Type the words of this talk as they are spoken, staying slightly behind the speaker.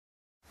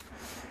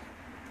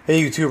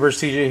Hey YouTubers,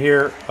 TJ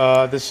here.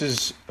 This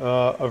is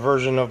a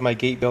version of my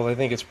gate build. I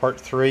think it's part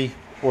 3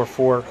 or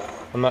 4.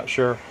 I'm not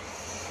sure.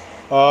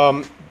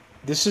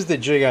 This is the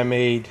jig I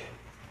made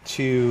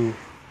to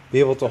be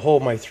able to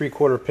hold my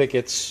 3/4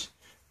 pickets,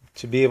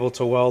 to be able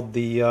to weld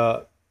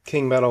the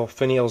King Metal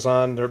finials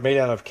on. They're made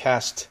out of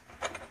cast,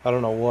 I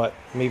don't know what,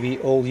 maybe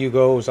old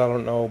Yugos, I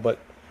don't know, but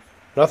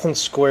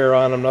nothing's square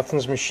on them,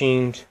 nothing's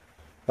machined,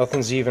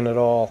 nothing's even at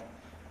all.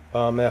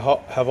 They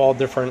have all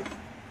different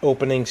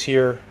openings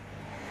here.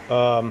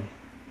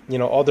 You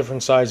know, all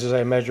different sizes.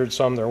 I measured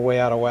some, they're way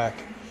out of whack.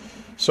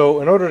 So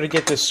in order to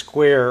get this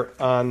square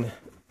on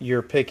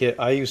your picket,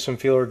 I use some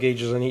feeler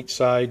gauges on each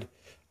side.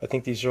 I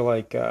think these are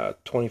like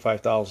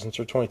 25 thousandths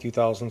or 22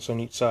 thousandths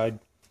on each side.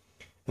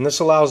 And this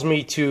allows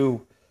me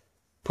to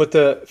put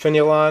the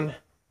finial on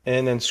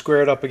and then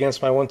square it up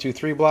against my 1, 2,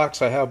 3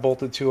 blocks. I have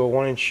bolted to a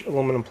 1-inch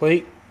aluminum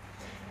plate.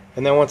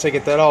 And then once I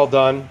get that all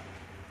done,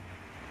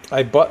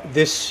 I butt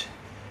this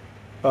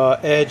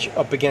edge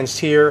up against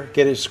here,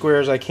 get it as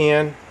square as I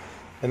can,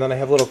 and then I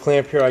have a little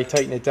clamp here. I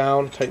tighten it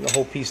down, tighten the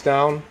whole piece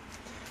down,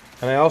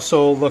 and I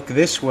also look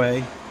this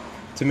way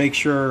to make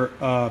sure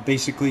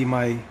basically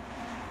my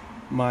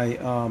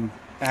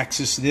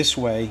axis this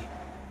way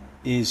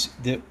is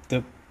the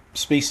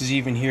space is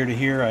even here to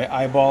here.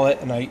 I eyeball it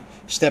and I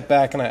step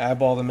back and I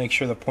eyeball to make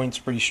sure the point's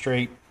pretty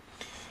straight.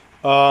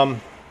 All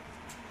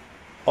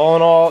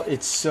in all,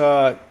 it's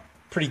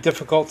pretty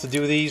difficult to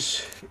do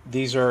these.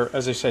 These are,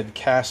 as I said,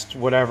 cast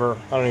whatever,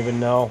 I don't even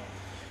know.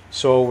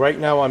 So right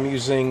now I'm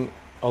using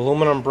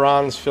aluminum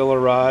bronze filler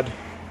rod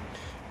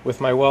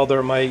with my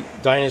welder, my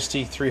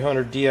Dynasty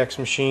 300 DX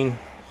machine,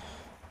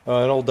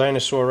 an old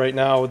dinosaur right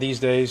now these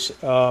days.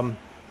 I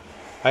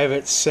have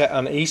it set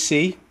on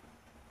AC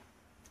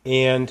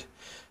and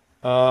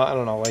I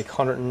don't know, like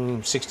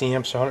 160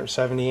 amps,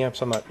 170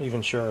 amps, I'm not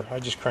even sure. I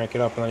just crank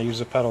it up and I use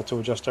the pedal to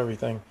adjust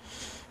everything.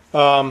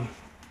 And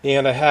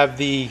I have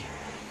the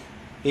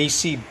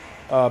AC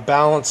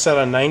balance set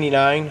on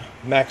 99,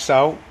 max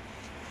out,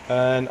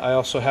 and I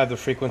also have the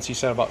frequency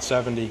set about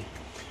 70.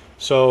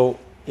 So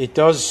it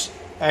does,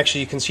 actually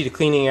you can see the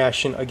cleaning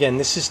action. Again,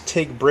 this is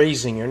TIG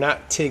brazing. You're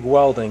not TIG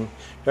welding.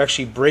 You're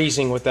actually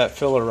brazing with that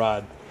filler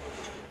rod.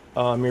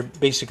 You're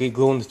basically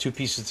gluing the two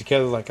pieces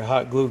together like a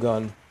hot glue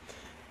gun.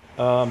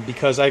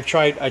 Because I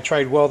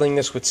tried welding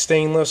this with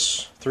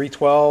stainless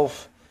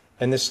 312,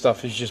 and this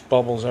stuff is just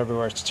bubbles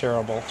everywhere. It's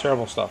terrible,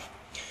 terrible stuff.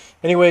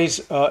 Anyways,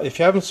 if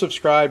you haven't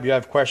subscribed, you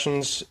have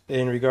questions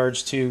in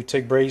regards to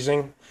TIG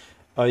brazing,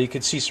 you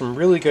could see some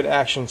really good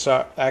action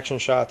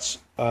shots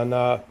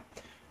on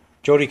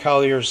Jody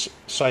Collier's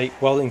site,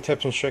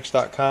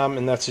 weldingtipsandtricks.com,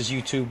 and that's his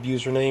YouTube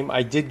username.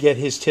 I did get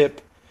his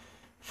tip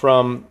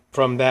from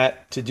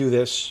that to do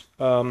this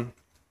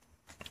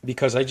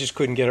because I just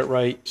couldn't get it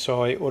right,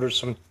 so I ordered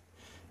some,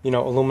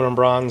 aluminum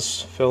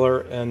bronze filler,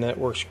 and that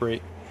works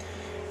great.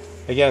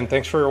 Again,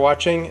 thanks for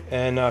watching,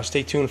 and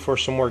stay tuned for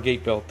some more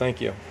gate build.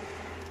 Thank you.